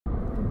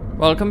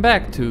Welcome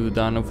back to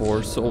Dawn of War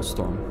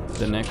Soulstorm.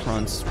 The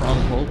Necron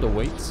Stronghold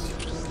awaits,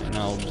 and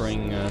I'll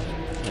bring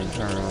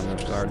Eldar on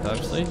the guard,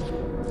 obviously,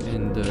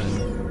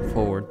 and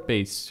forward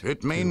base.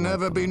 It may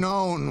never be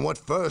known what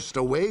first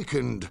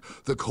awakened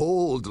the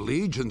cold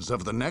legions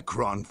of the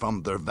Necron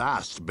from their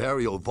vast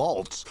burial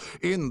vaults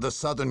in the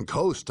southern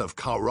coast of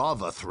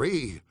Kaurava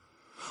III.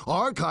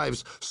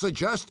 Archives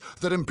suggest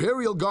that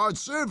Imperial Guard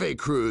survey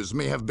crews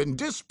may have been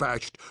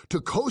dispatched to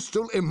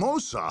coastal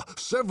Emosa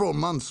several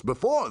months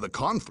before the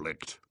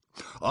conflict.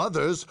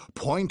 Others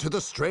point to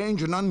the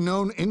strange and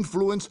unknown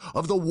influence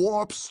of the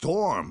warp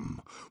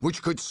storm,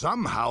 which could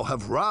somehow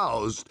have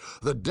roused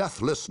the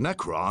deathless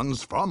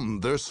Necrons from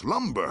their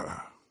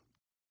slumber.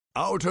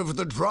 Out of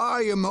the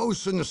dry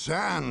Emosan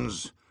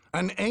sands,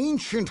 an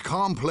ancient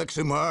complex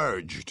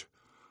emerged.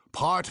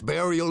 Part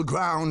burial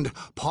ground,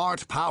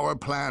 part power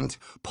plant,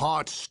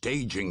 part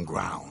staging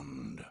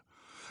ground.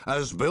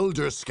 As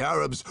builder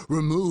scarabs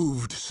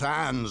removed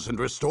sands and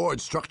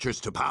restored structures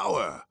to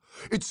power,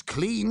 its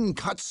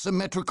clean-cut,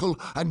 symmetrical,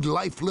 and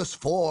lifeless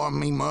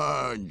form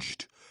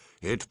emerged.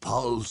 It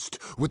pulsed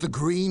with the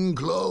green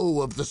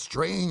glow of the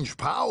strange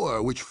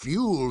power which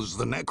fuels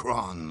the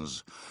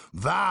Necrons.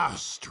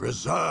 Vast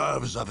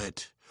reserves of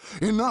it.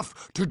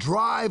 Enough to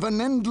drive an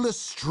endless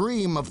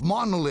stream of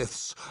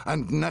monoliths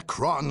and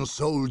Necron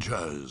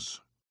soldiers.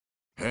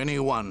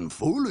 Anyone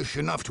foolish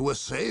enough to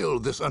assail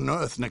this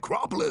unearthed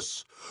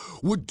necropolis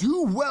would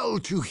do well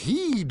to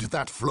heed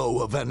that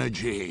flow of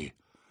energy.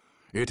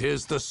 It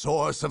is the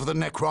source of the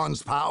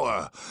Necron's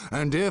power,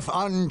 and if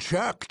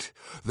unchecked,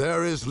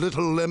 there is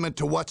little limit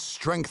to what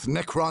strength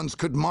Necrons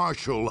could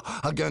marshal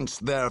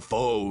against their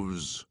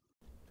foes.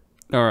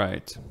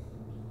 Alright,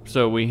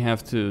 so we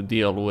have to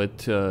deal with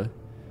the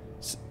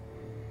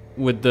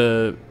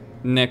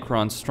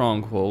Necron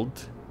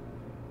Stronghold,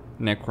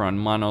 Necron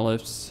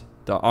monoliths,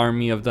 the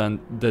army of the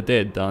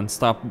dead, the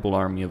unstoppable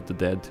army of the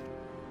dead.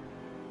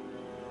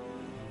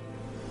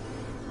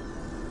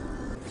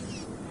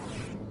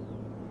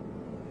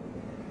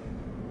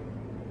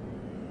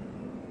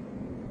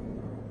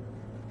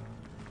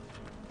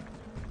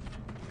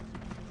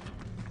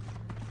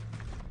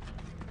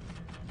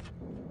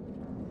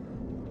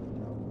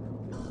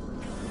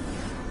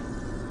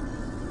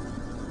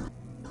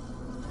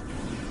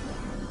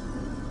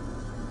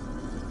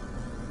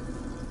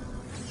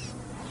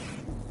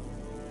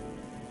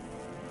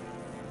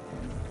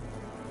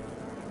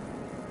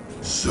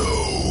 So,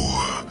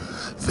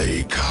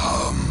 they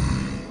come.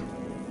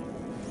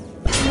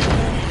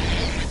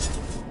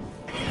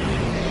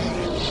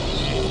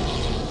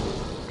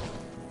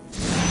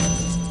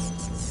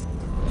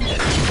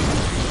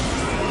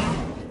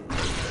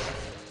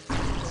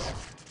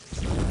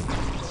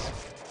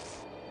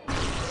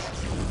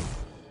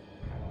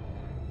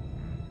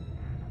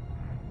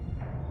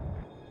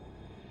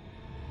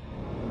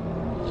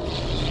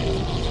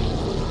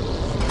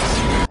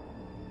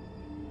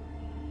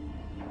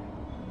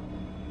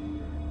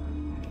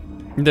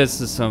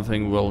 This is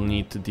something we'll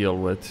need to deal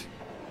with.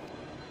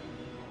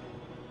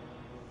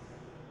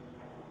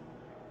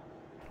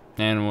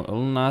 And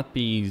will not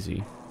be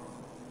easy.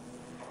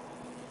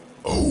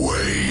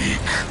 Awake.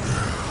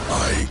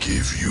 I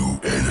give you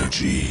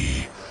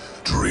energy.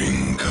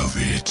 Drink of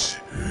it.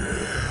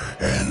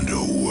 And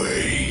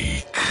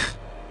awake.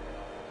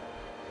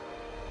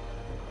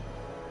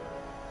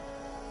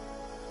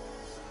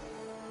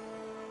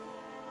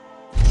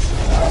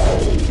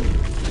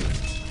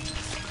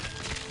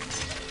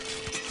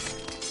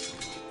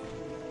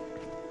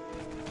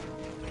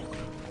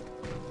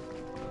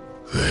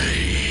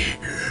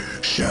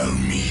 Shall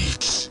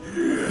meet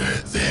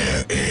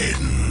their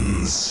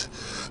ends.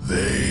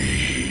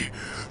 They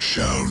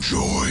shall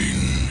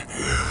join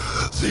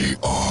the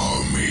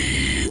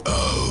army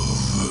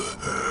of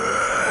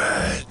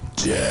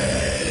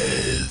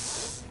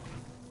death.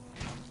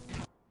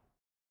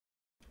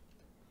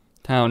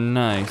 How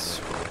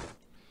nice.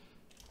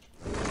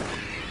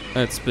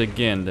 Let's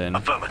begin then.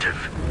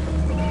 Affirmative.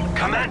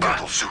 Commander,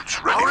 Battle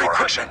suits ready our for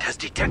equipment action. has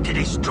detected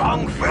a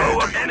strong flow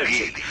of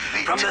energy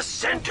from the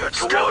center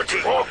towards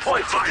 4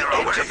 points at the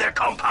edge of their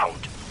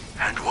compound.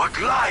 And what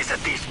lies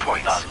at these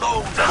points?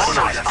 Alone the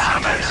silent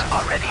hammers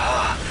already.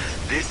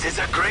 This is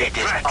a great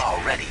threat.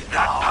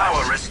 That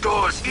power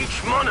restores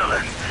each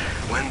monolith.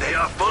 When they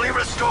are fully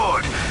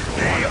restored,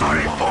 they are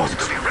a force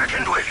to be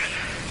reckoned with.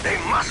 They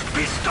must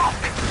be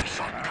stopped.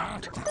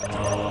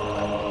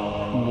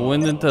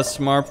 Wouldn't the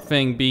smart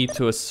thing be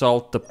to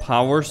assault the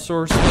power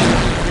source?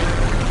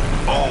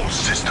 All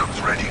systems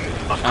ready.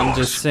 I'm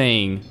just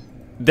saying,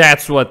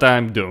 that's what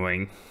I'm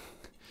doing.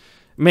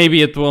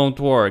 Maybe it won't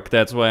work,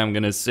 that's why I'm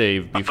gonna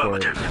save before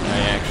I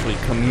actually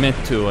commit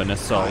to an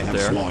assault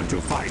there. Sworn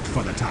to fight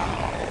for the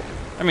town.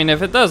 I mean,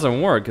 if it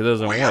doesn't work, it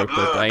doesn't work,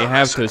 but I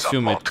have to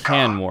assume it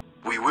can work.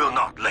 We will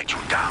not let you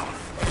down.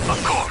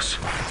 Of course.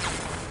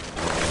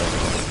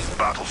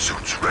 Battle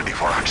suits ready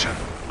for action.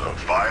 The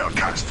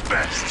Firecast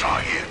bests are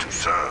here to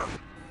serve.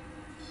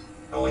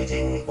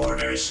 Awaiting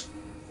orders.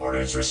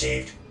 Orders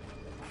received.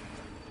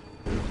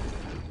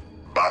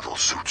 Battle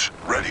suits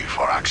ready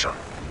for action.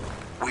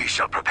 We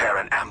shall prepare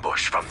an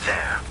ambush from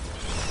there.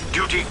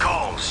 Duty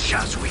calls,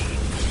 Shazwi.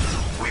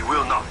 We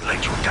will not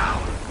let you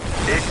down.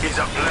 It is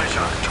a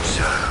pleasure to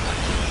serve.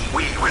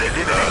 We will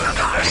eliminate the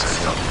targets.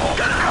 The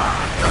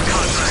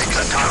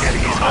target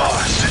is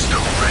ours.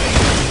 System ready.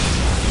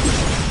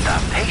 The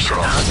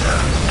patient hunter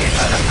gets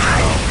the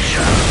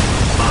show.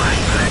 My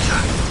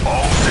pleasure.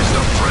 All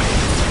systems ready.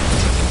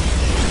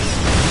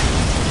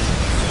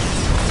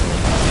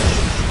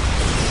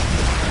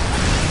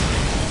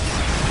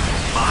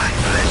 My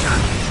pleasure.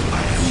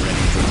 I am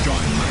ready to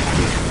join my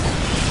team.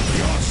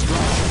 You're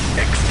strong.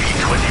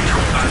 XP-22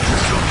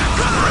 altitude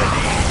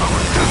ready.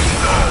 Our duty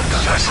learned the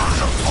lessons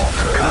of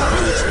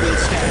Orks will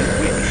stand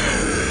with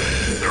you.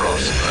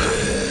 Prosper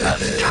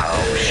as Tau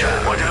shall.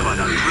 Whatever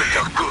the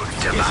greater good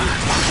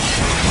demands.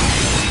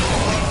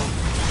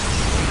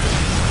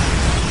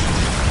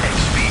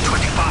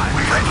 XP-25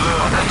 ready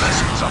for the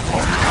lessons of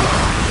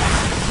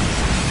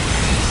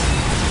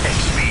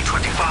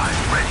XP-25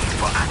 ready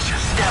for action.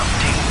 Stealth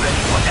team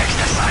ready for next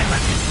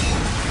assignment.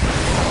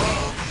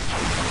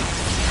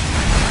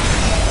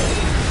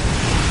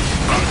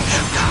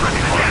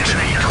 Ready for action.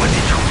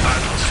 XP-22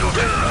 battle suit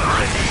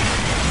ready.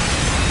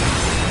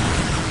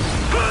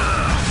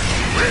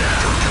 Ready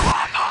to do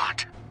our part.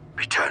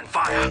 Return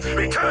fire.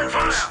 Return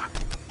fire.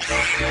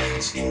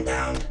 Lines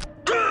inbound.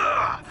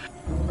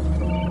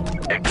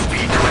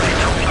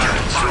 XP-22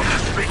 battle suit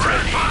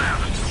return fire.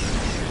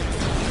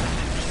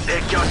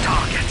 Pick your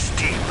targets,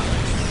 team.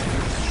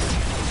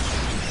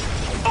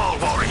 All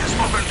warriors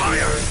open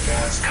fire.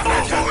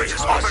 All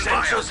warriors open fire.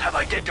 Our sensors have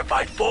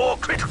identified 4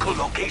 critical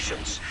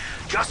locations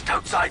just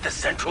outside the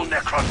central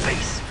Necron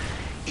base.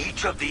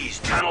 Each of these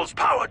channels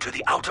power to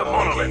the outer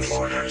monoliths.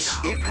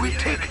 If we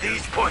take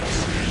these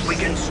points, we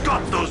can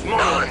stop those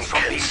monoliths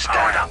from being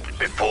powered up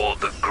before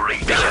the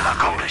great mission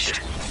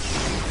accomplished.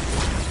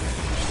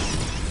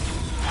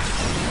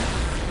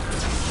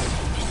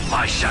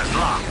 My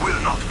Shazla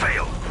will not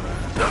fail.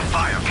 The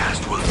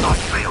Firecast will not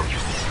fail you.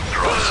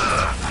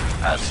 Prosper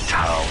as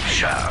Tau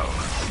shall.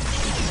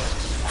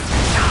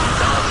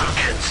 None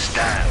can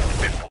stand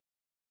before.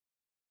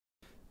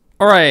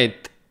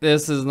 Alright,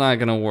 this is not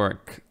gonna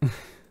work.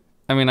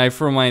 I mean, I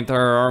threw my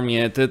entire army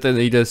at it and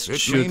they just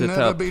shoot It may it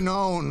never up. be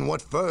known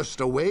what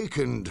first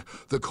awakened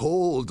the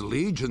cold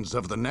legions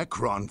of the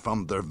Necron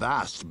from their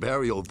vast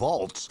burial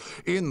vaults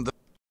in the...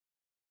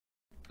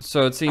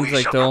 So it seems We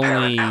like shall the prepare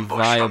an only ambush from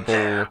viable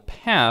there.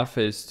 path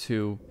is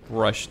to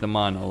rush the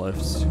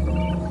monoliths.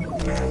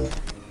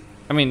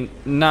 I mean,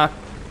 not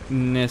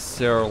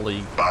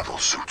necessarily Battle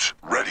suits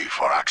ready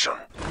for action.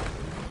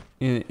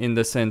 in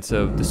the sense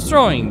of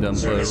destroying them, but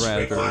Service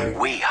rather required.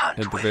 We hunt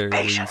at the with very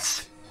patience.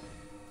 least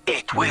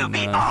It will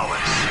be ours.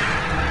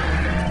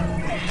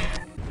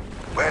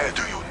 Where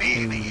do you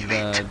need the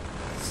elite?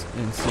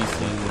 in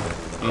ceasing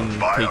in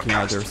taking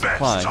out their Firecast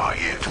bests supply. are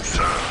here to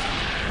serve.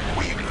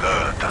 We've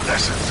learned the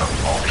lessons of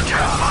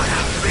Return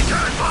fire!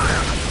 Return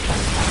fire!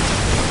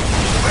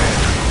 Where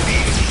do you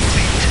need the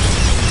elite?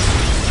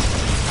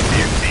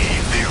 Give me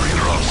the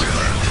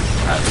retrospect.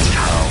 As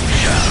Tau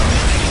shall.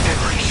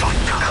 Every shot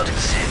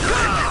consider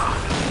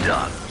it.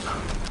 Done.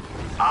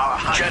 Our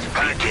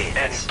jetpack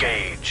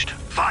engaged.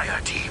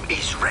 Fire team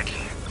is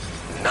ready.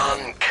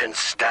 None can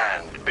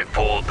stand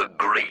before the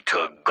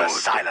greater good. The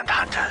silent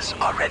hunters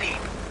are ready.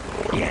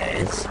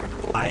 Yes,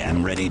 I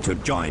am ready to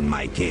join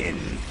my kin.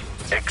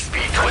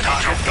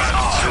 XP-22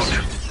 battle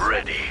suit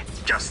ready.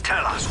 Just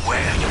tell us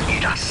where you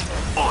need us.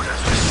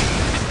 Orders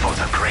received for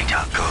the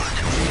greater good.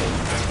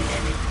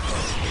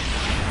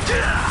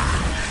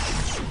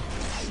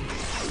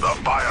 The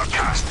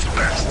Firecast's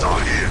best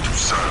are here to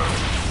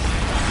serve.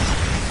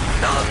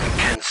 None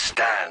can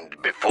stand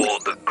before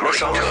the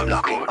greater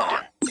good. On.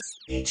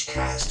 Each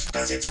cast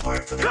does its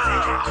part for the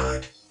greater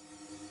good.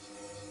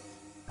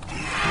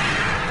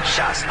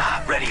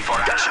 Shazna, ready for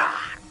action.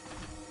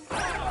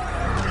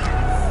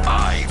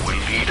 I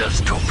will lead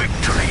us to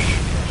victory.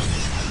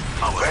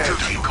 Our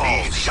duty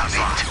calls,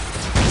 Shazna.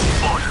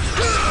 Orders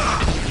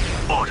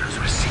received. Orders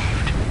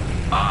received.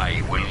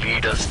 I will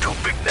lead us to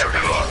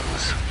victory.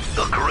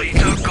 The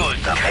greater good.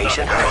 The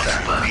patient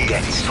prosper.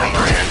 Get straight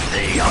and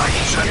they are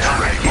here.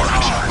 Ready for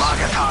action.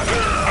 Mark a target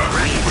and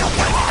ready to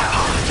wipe it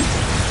out.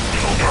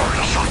 Over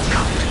the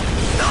shotgun.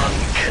 None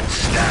can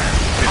stand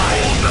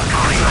before the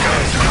greater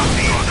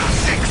good.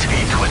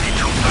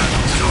 6V-22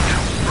 battle suit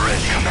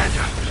ready.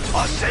 Commander,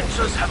 our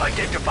sensors have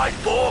identified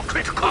 4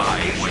 critical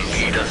locations. Will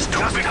lead us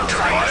to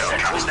victory.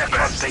 Central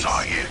Necron base.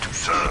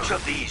 Each of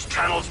these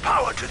channels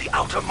power to the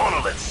outer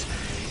monoliths.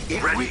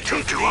 If we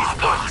take these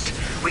points,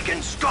 we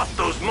can stop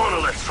those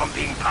monoliths from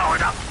being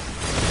powered up.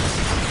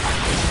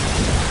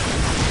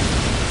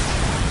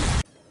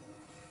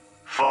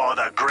 For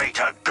the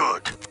greater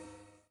good.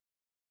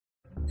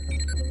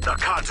 The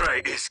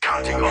cadre is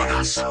counting on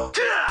us.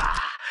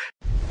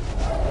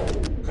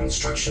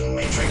 Construction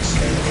matrix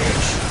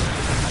engaged.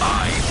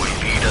 I will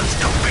lead us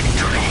to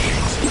victory.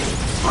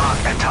 Mark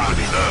the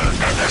target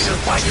and this is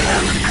White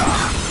Africa.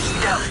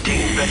 Stealth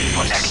team ready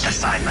for next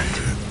assignment.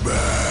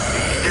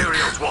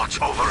 Imperials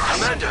watch over us.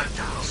 Commander,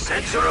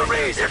 Sensor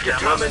arrays have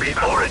determined the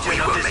origin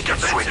of this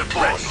defensive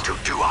force.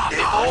 They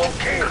all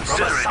came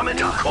from a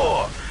summoning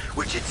core,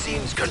 which it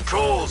seems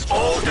controls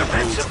all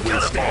defensive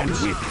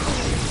teleports. The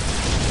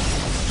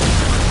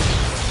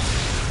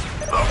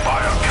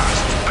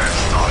Firecast's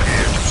best are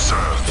here to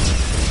serve.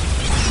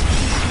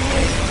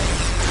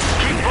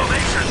 Keep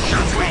formation,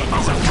 Shazwi.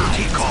 Our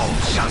duty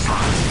calls,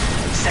 Shazla.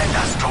 Send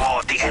us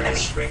toward the enemy.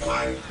 Yes,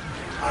 required.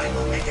 I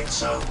will make it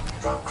so.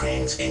 Drop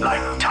cranes Like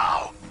inbound.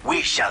 Tau,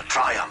 we shall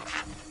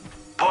triumph.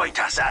 Point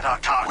us at our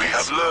targets. We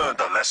have learned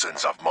the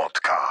lessons of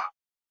Montkar.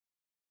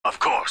 Of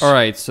course.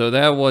 Alright, so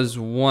that was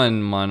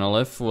one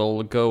monolith.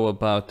 We'll go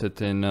about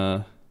it in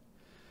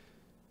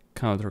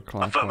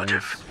counterclockwise.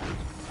 Affirmative.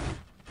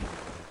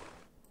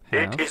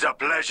 It is a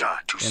pleasure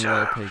to And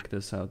serve. we'll take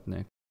this out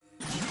next.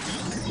 We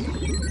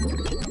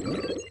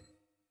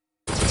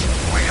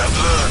have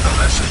learned the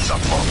lessons of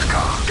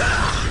Montkar.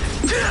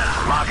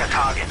 Mark a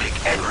target,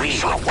 and we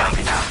will wipe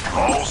it out.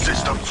 All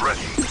systems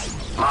ready.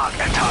 Mark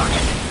a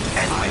target,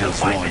 and we'll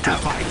wipe it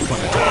out.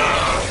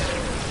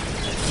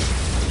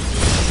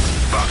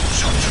 Battle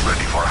suits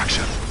ready for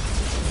action.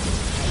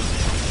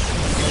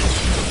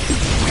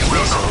 We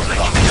will not let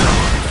you down.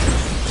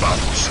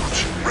 Battle suits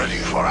ready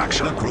for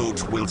action. The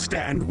Croods will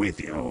stand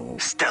with you.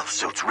 Stealth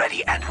suits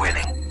ready and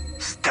willing.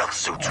 Stealth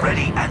suits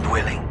ready and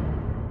willing.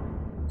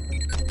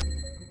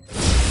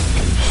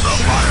 The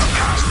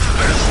Firecast's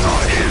best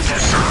are here to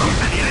serve.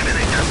 And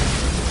eliminate them.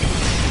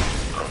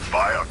 The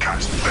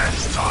Firecast's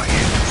best are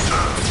here to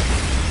serve.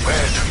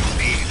 Where do you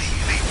need the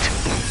elite?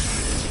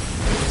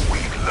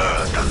 We've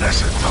learned the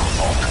lessons of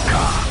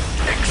Montkar.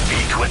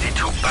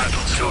 XP-22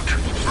 battlesuit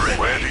ready.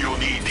 Where do you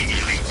need the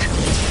elite?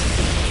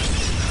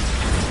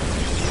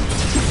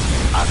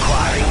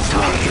 Acquiring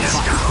targets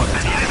down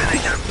and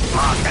eliminate them.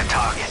 Mark the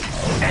target,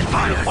 and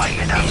we'll wipe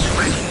it out. He's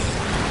ready.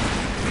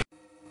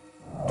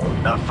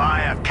 The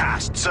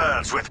Firecast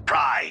serves with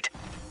pride.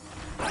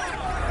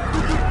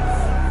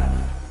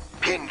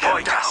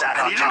 Pinpoint us at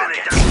our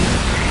target.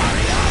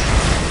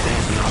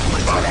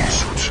 Battle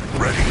suits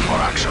ready for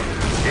action.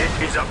 It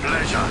is a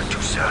pleasure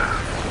to serve.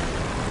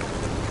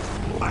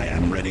 I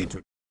am ready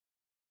to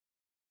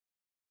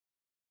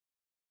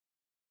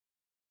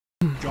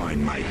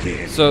join my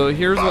kin. So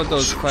here's what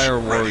those fire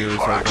warriors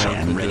are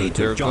going to do.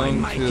 They're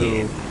going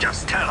to...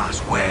 Just tell us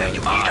where you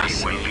need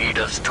us. Will lead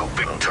us to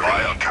victory.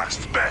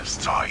 Firecast's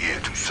best are here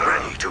to serve.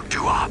 Ready to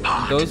do our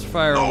part. Those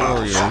fire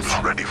warriors Suits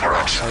ready for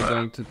action. are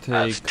going to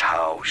As take...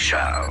 Tau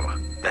shall.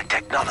 The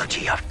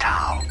technology of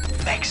Tau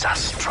makes us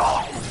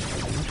strong.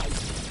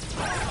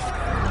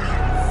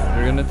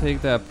 They're going to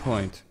take that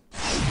point.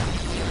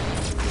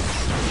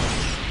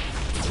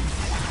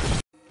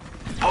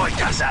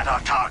 Point us at our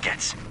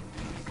targets.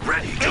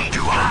 Ready to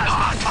do our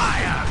part.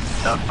 Fire.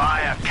 The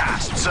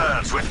Firecast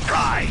serves with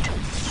pride.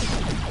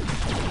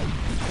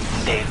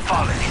 They've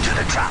fallen into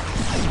the trap.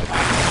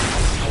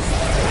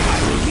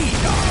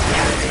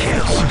 Can't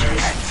kill what you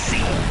can't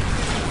see.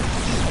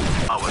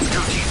 Our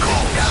duty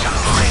calls shall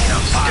rain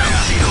of fire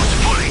fields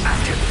fully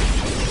active.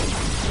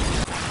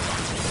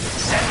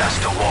 Send us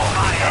to war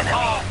with the enemy.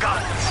 All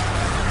guns.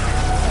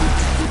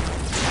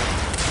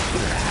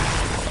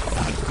 A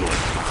good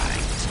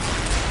fight.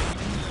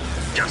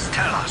 Just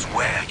tell us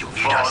where you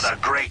need us. For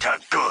the greater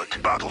good.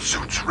 Battle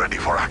suits ready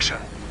for action.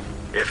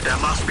 If there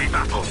must be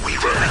battle, we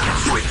will make it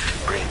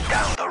swift. Bring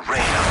down the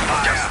rain of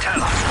fire. Just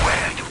tell us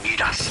where you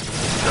need us.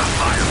 The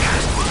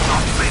Firecast will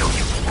not fail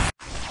you.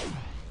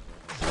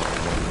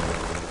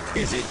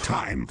 Is it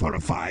time for a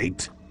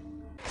fight?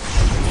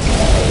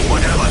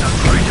 Whatever the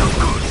greater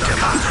good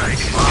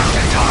demands, mark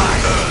the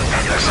time,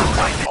 and we will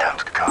wipe it out.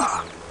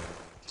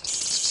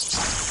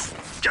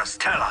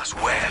 Just tell us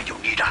where you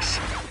need us.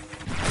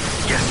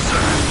 Yes,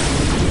 sir.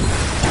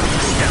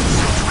 Stealth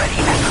suits ready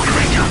and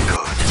greater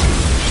good.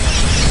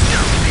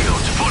 Stealth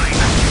fields fully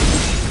active.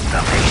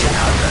 The patient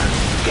hunter,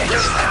 get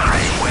us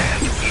where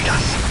you need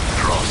us.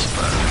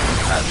 Prosper,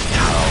 as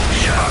Tau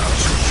shall. Battle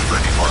suits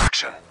ready for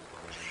action.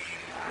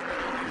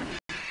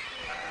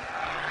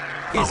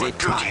 Is Our it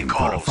duty time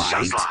for a calls,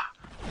 fight? Shazla.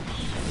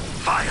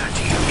 Fire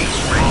team is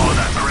ready for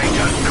the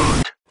greater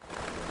good.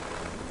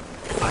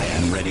 I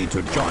am ready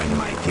to join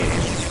my kin.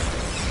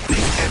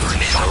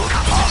 Every soul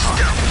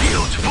stealth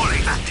fields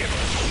fully active.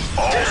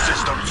 All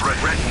systems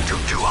ready. Ready to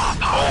do our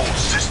part. All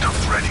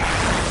systems ready.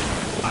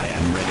 I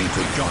am ready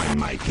to join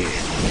my kin.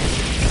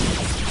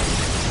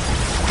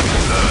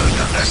 Learn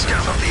the lessons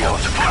Stealth of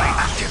fields fully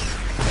Montkar. active.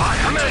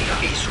 Fire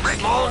team is ready.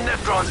 Small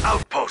Necron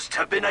outposts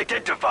have been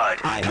identified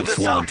I to have the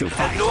sworn south to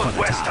fight and for the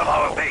northwest of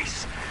Tau. our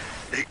base.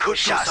 They could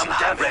do some Shazla,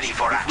 damage ready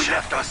for if action. we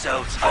left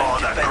ourselves for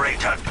the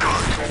greater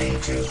good. Ready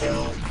to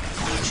build.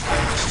 Each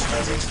fast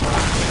does its part for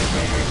the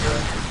greater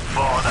good.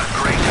 For the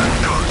greater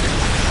good.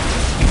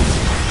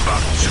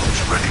 Battle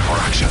suits ready for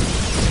action.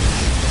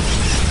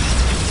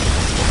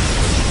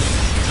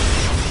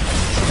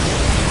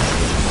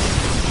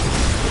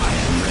 I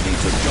am ready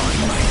to join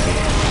my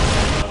kin.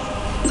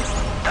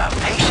 The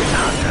patient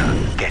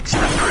hunter gets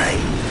the prey.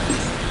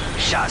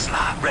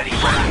 Shazla, ready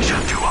for action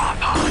to our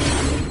part.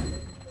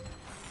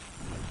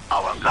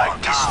 Our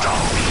bond is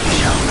strong. We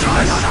shall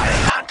try on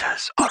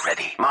fires are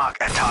ready. Mark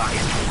a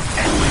target,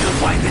 and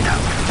we'll wipe it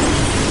out.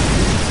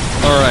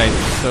 Alright,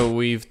 so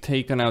we've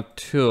taken out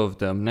 2 of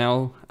them.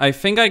 Now, I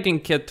think I can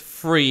get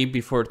 3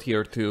 before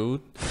tier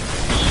 2. And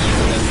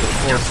then the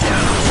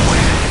 4th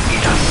one.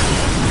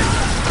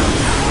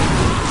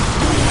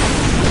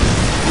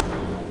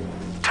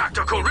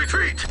 Tactical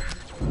retreat!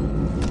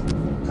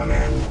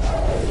 Command.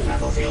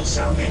 Battlefield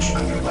salvage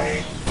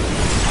underway.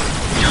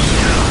 Just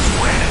tell us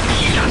where to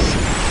meet us.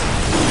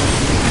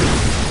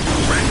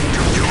 Ready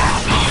to do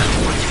our part.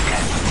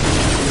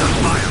 The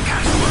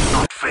Firecast will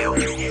not fail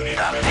you.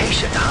 The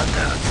patient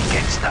hunter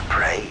gets the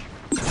prey.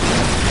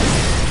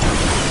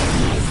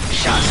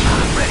 Shazla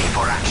ready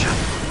for action.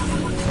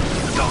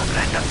 Don't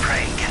let the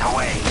prey get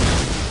away.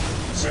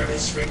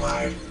 Service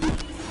required.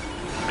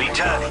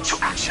 Return to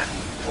action.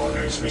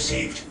 Orders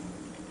received.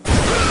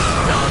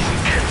 None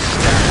can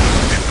stand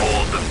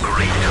before the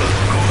greater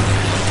good.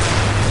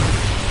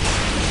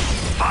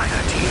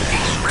 Fire team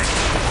is ready.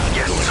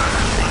 Yes, sir.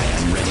 I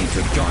am ready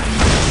to join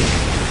my team.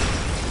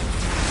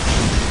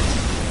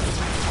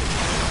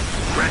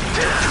 Ready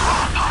to do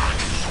our part.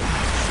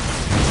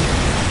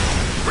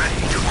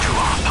 Ready to do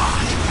our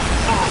part.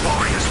 All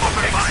warriors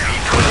open fire.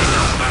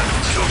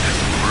 XP-22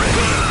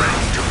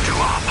 ready to do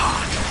our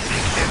part.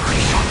 Every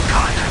shot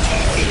Carter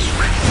team is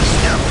ready.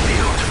 Stealth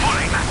field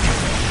fully active.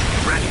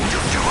 Ready to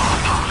do our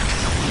part.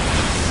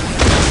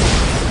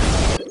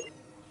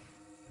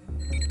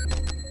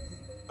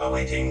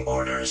 Awaiting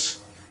orders.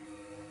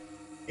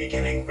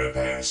 Beginning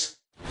repairs.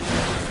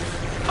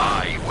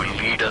 I will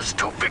lead us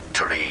to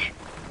victory.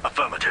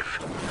 Affirmative.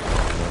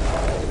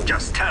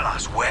 Just tell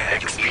us where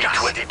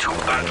XP-22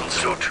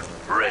 battlesuit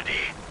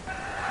ready.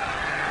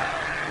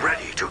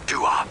 Ready to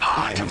do our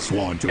part. I have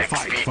sworn to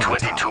fight for the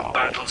XP-22 tower.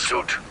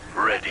 battlesuit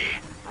ready.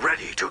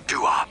 Ready to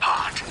do our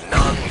part.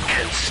 None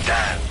can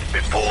stand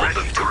before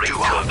the greater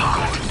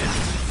good.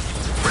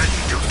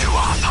 Ready to do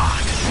our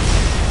part.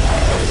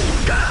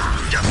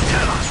 Just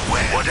tell us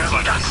where.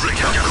 Whatever the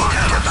greater good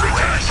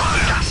tells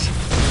us.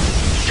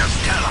 Just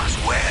tell us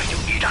where you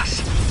need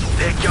us.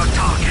 Pick your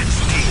targets,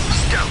 team.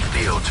 Stealth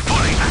fields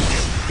fully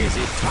active. Is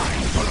it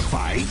time for a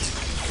fight?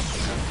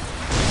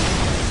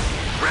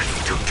 Ready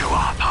to do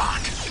our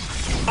part.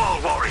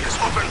 All warriors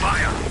open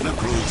fire. The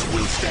crews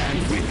will stand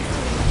with you.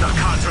 The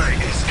cadre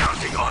is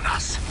counting on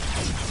us.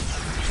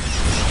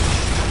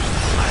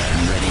 I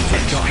am ready to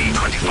join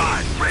my team.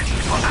 XP-25 ready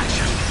for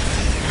action.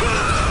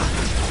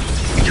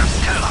 Just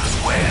tell us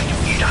where you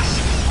need us.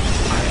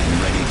 I am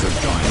ready to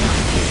join my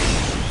team.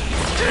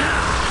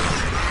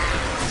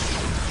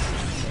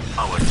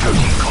 Our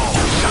duty calls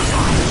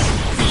Shazla.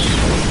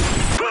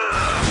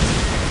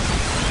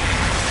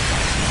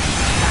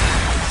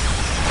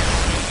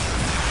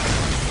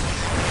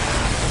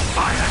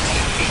 Fire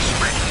team is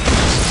ready.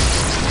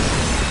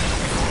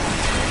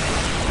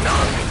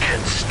 None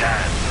can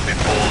stand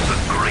before the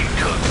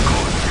greater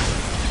good.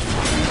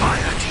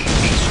 Fire team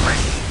is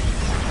ready.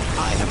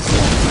 I have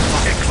sworn to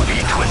fight for the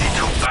XP-22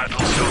 tower.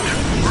 battlesuit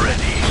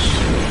ready.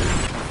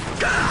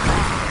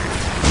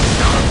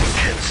 None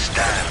can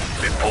stand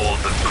before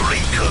the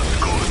greater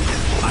good.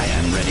 I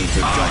am ready to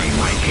join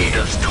my Lead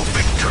team. us to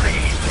victory.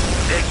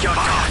 Take your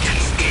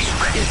targets is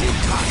ready. Is it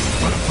time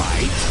for a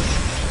fight?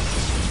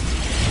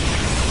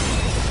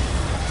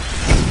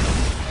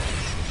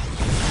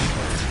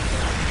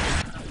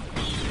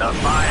 The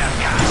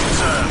Firecast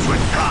serves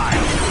with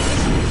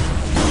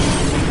pride.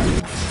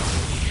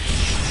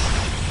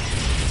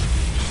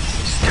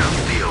 Stealth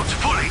fields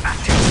fully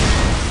active.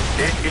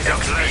 It is a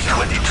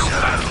XP-22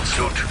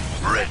 battlesuit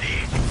ready.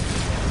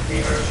 The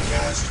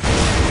Earthcast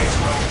is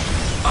run.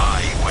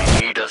 I will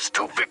lead us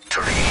to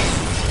victory.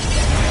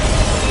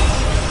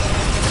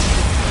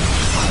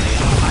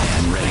 I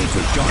am ready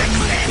to join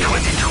my team.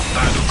 XP-22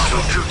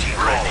 battlesuit duty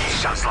ready.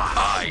 Shazla.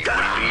 I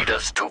will lead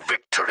us to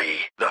victory.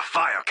 The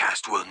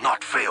Firecast will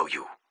not fail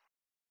you.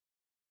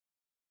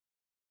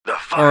 The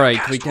Alright,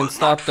 Firecast we can will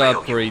stop not the fail you.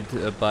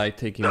 upgrade by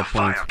taking The a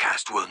point.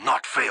 Firecast will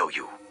not fail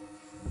you.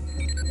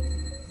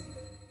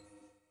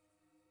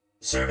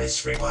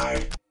 Service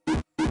required.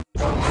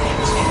 From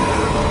crews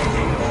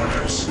awaiting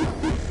orders.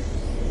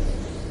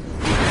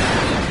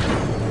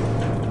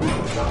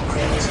 From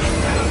crews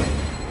inbound.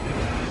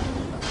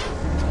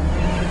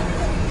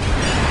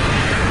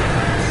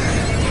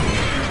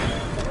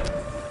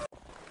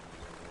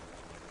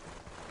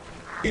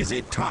 Is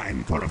it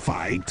time for a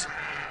fight?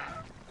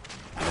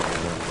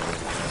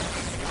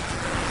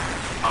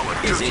 Our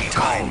Is duty it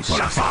time calls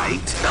for a Shazla.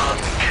 fight? None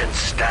can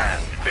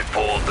stand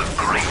before the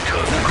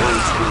greater The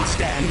crews good. will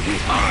stand with me.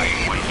 I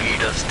will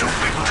lead us to I have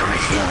victory.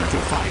 sworn to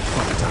fight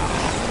for the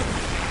tower.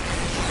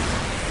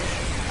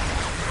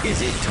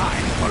 Is it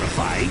time for a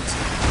fight?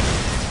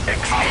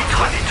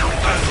 XP-22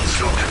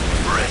 battlesuit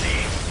ready.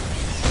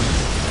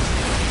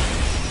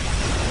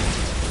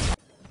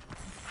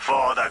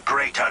 For the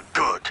greater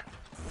good.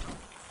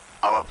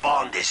 Our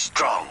bond is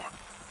strong.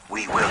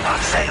 We will not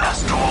send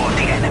us toward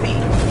the enemy.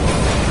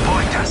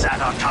 Point us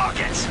at our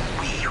targets.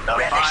 We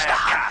relish the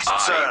hunt.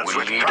 I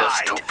will lead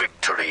us to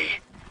victory.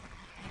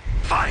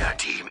 Fire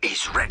team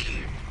is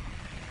ready.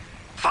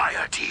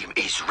 Fire team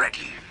is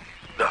ready.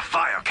 The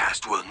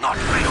Firecast will not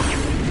fail you.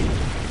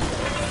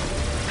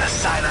 The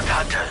Silent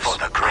Hunters for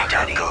the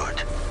greater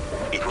good.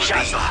 It will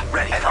be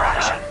ready for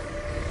action.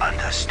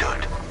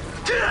 Understood.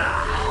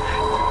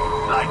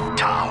 Like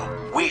Tau,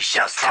 we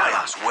shall tell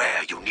us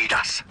where you need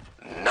us.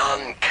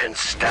 None can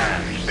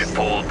stand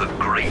before the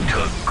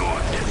greater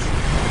good.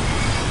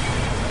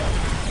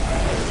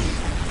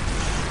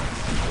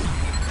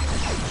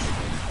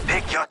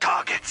 Pick your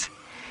targets.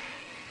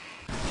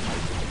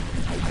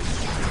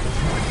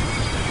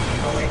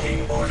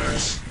 Awaiting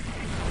orders.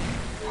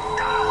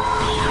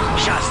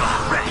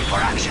 Shazla, ready for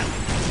action.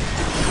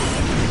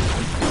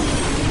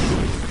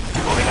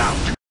 Moving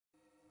out.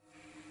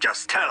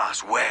 Just tell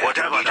us where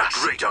whatever the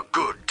greater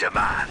good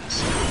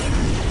demands.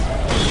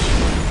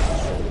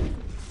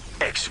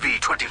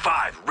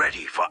 XV-25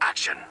 ready for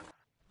action.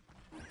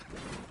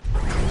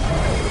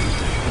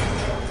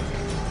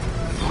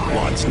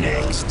 What's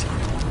next?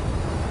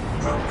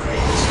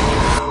 Upgrades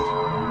inbound.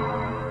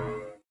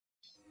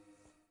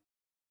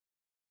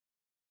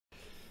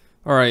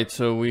 Alright,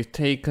 so we've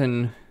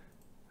taken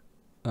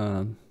 3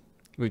 of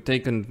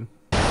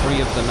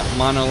the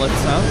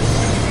monoliths out.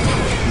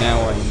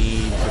 Now I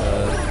need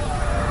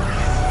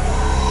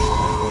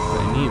what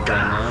I need right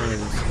now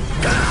is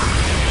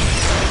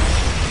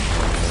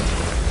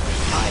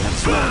I have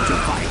sworn to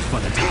fight for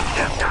the Take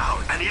them tower. down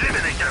and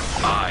eliminate them.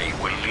 I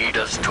will lead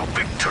us to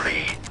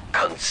victory.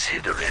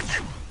 Consider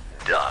it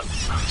done.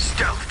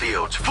 Stealth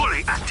fields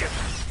fully active.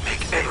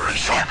 Make every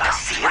shot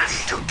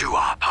ready to do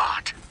our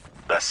part.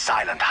 The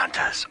Silent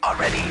Hunters are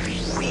ready.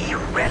 We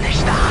relish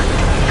the hunt.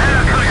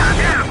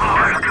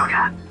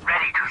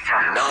 Ready to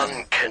serve.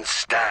 None can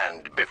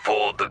stand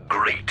before the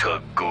greater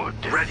good.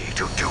 Ready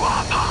to do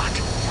our part.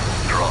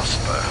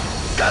 Prosper.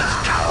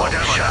 That's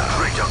whatever the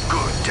greater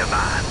good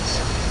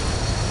demands.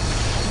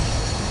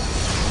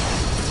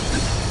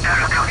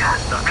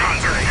 The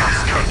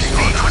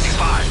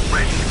XV-25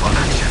 ready for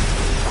action.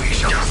 We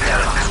shall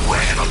tell us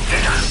where to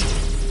get us.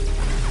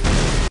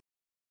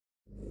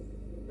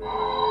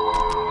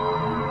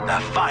 The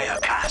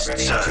Firecast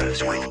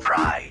serves with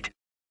pride.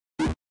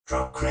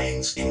 Drop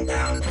cranes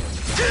inbound.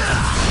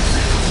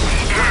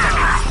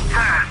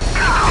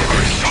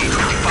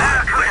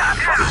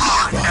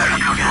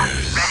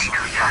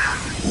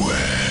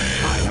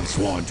 I have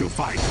sworn to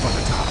fight for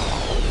the tower.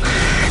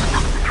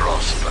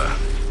 Prosper,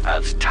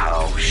 as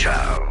Tau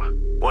shall.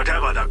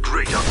 Whatever the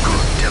greater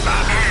good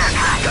demands.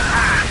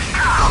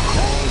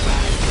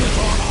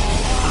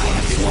 I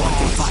have sworn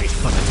to fight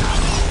for the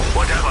tower.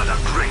 Whatever the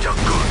greater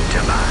good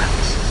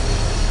demands.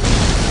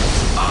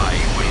 I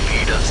will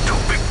lead us to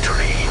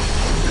victory.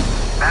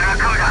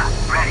 Barracuda,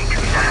 ready to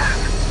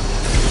serve.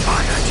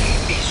 Fire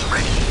team is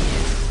ready.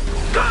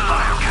 The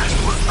Firecast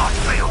will not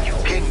fail you.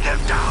 Pin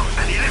them down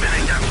and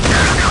eliminate them.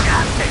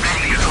 Barracuda,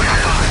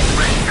 XV-25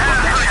 ready for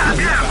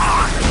action.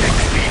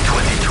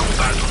 XV-22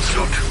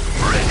 battlesuit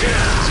ready.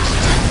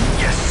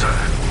 Yes, sir.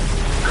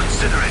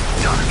 Consider it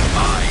done.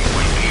 I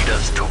will lead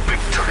us to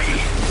victory.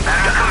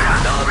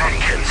 None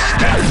can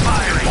stand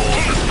before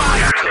the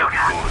greater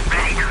good.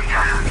 Ready to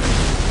serve.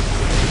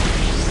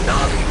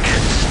 None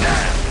can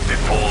stand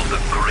before the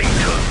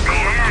greater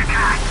good.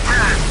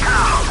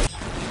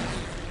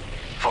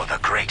 For the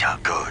greater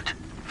good.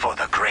 For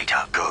the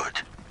greater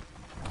good.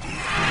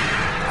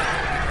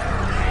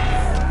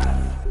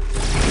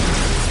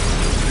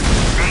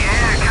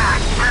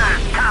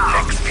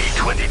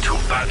 XV-22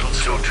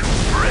 battlesuit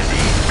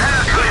ready.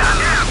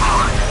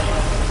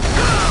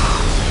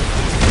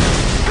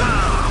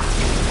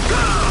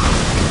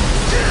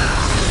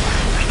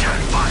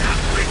 Return fire!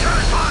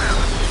 Return fire!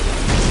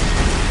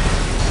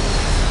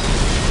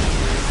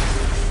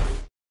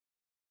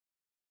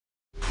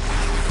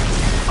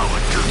 Our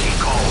duty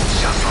calls,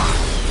 Shafra.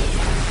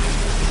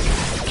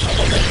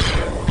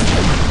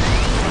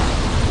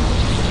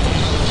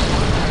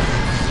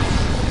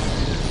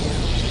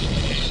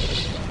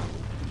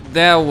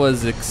 that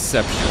was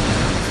exceptional.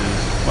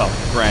 Well,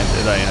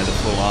 granted, I had a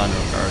full honor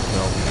guard to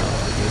help me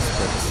out with this,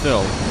 but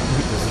still,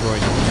 we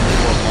destroyed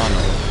full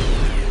monolith.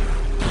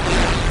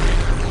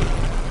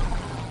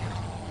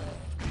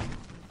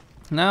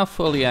 Now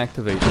fully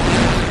activated.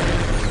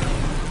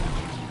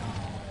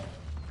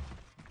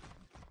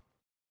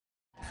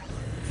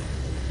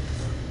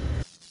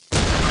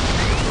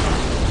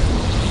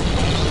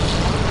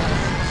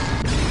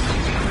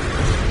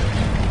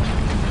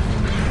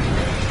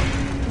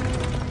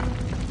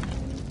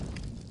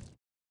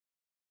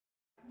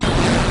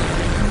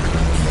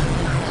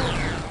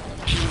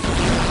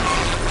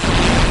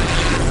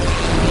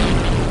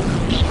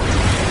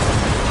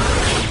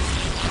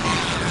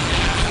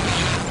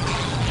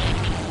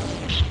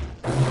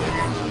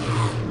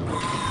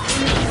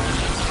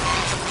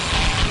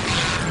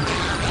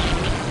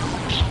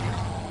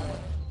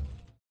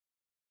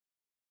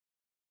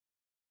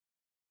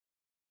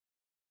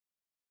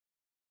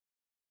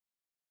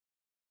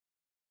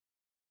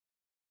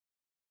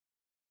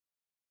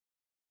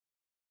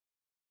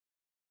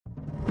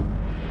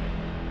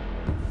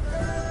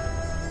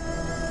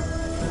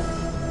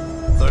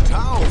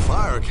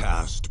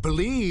 Firecast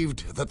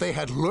believed that they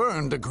had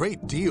learned a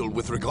great deal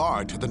with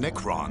regard to the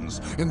Necrons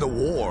in the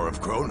War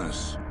of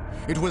Cronus.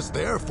 It was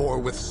therefore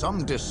with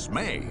some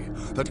dismay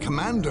that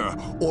Commander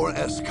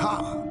Orks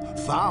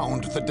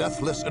found the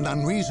deathless and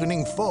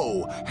unreasoning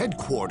foe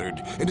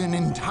headquartered in an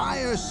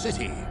entire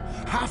city,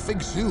 half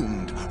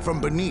exhumed from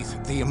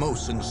beneath the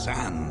Emosan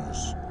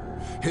sands.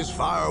 His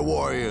fire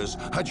warriors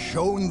had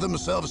shown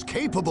themselves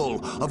capable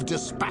of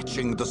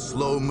dispatching the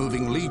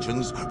slow-moving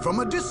legions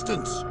from a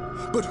distance.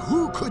 But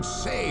who could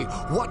say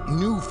what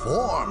new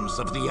forms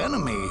of the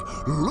enemy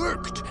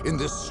lurked in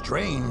this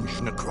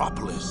strange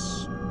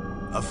necropolis?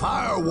 A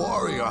fire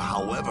warrior,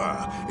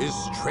 however, is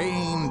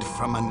trained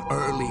from an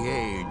early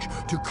age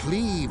to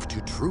cleave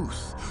to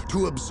truth,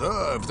 to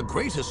observe the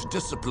greatest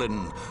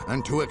discipline,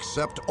 and to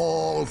accept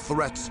all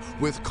threats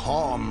with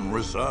calm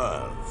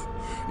reserve.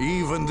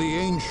 Even the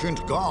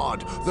ancient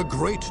god, the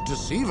great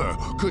deceiver,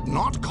 could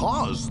not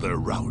cause their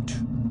rout.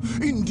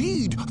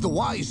 Indeed, the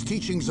wise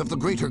teachings of the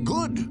greater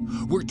good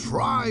were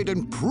tried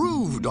and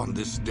proved on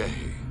this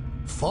day.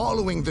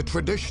 Following the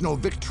traditional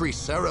victory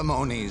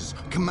ceremonies,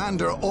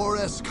 Commander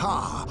Orks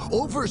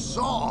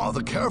oversaw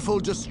the careful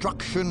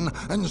destruction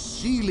and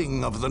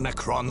sealing of the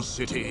Necron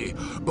city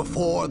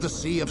before the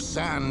Sea of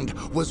Sand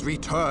was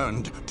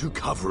returned to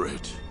cover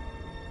it.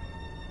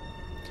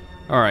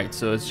 Alright,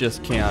 so it's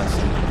just Chaos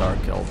and the Dark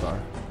Eldar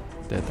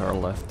that are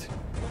left.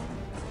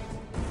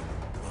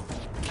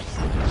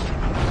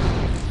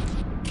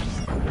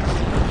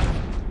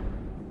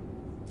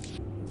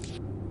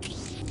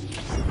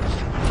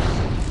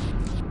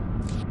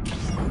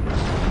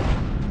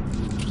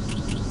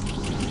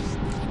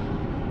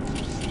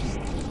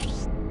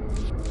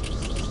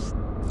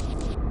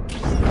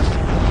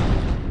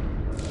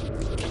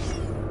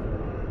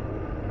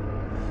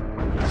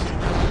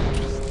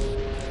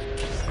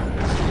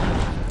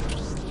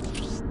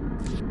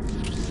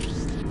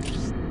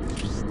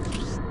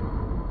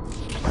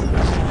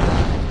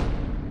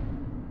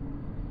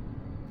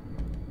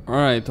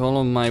 Alright, all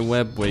of my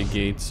webway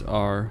gates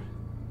are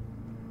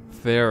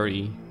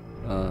very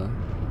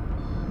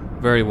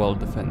well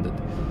defended.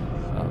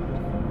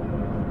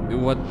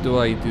 What do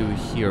I do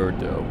here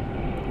though?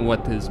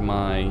 What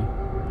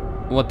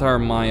are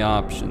my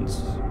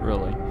options,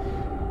 really?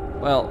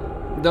 Well,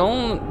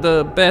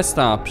 the best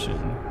option,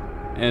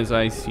 as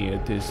I see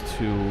it, is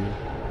to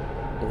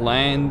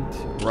land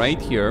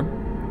right here,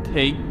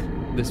 take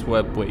this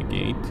webway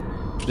gate,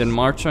 then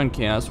march on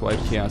Chaos, wipe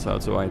Chaos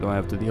out so I don't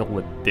have to deal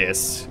with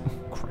this.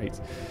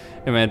 Great.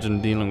 Imagine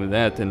dealing with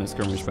that in a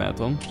skirmish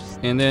battle.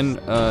 And then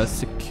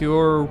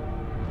secure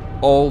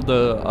all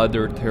the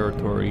other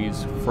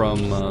territories from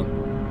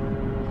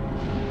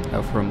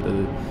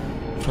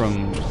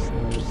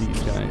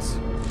these guys.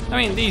 I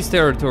mean, these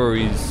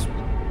territories,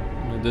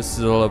 this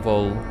is a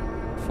level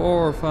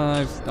 4 or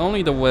 5.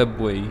 Only the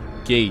webway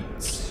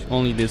gates,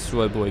 only this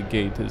webway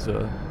gate is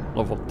a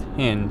level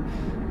 10.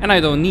 And I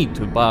don't need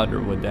to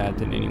bother with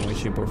that in any way,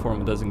 shape, or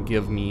form. It doesn't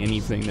give me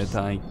anything that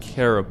I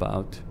care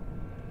about.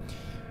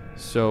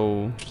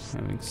 So,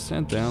 having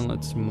said that,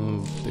 let's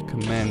move the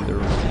commander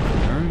over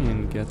here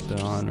and get the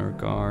honor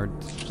guard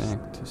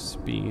back to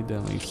speed,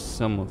 at least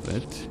some of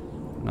it.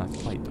 Not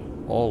quite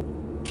all.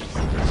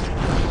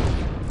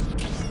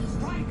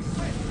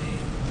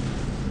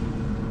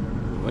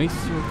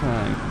 Waste your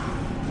time.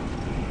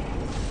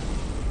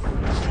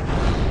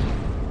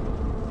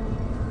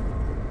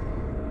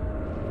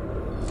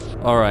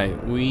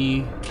 Alright,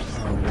 we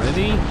are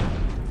ready.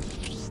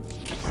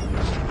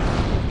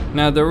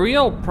 Now the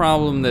real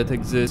problem that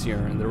exists here,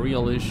 and the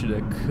real issue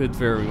that could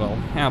very well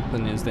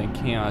happen, is that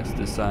Chaos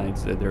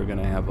decides that they're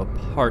gonna have a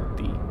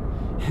party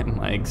at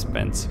my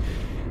expense.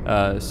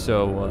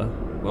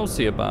 We'll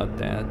see about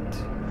that.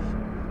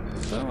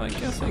 So I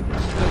guess I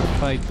could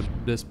fight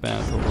this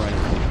battle right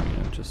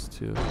here, just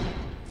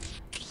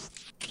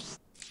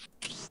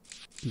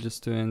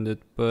to end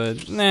it,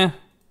 but nah,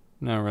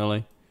 not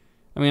really.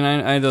 I mean,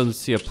 I don't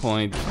see a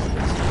point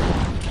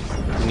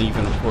in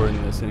even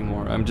recording this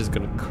anymore. I'm just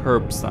gonna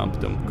curb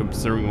stomp them,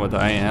 considering what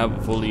I have,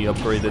 a fully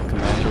upgraded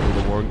commander with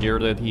the war gear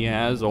that he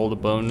has, all the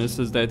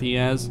bonuses that he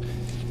has.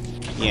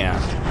 Yeah.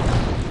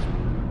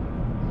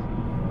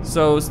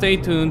 So stay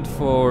tuned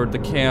for the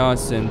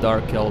Chaos and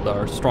Dark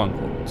Eldar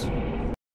Strongholds.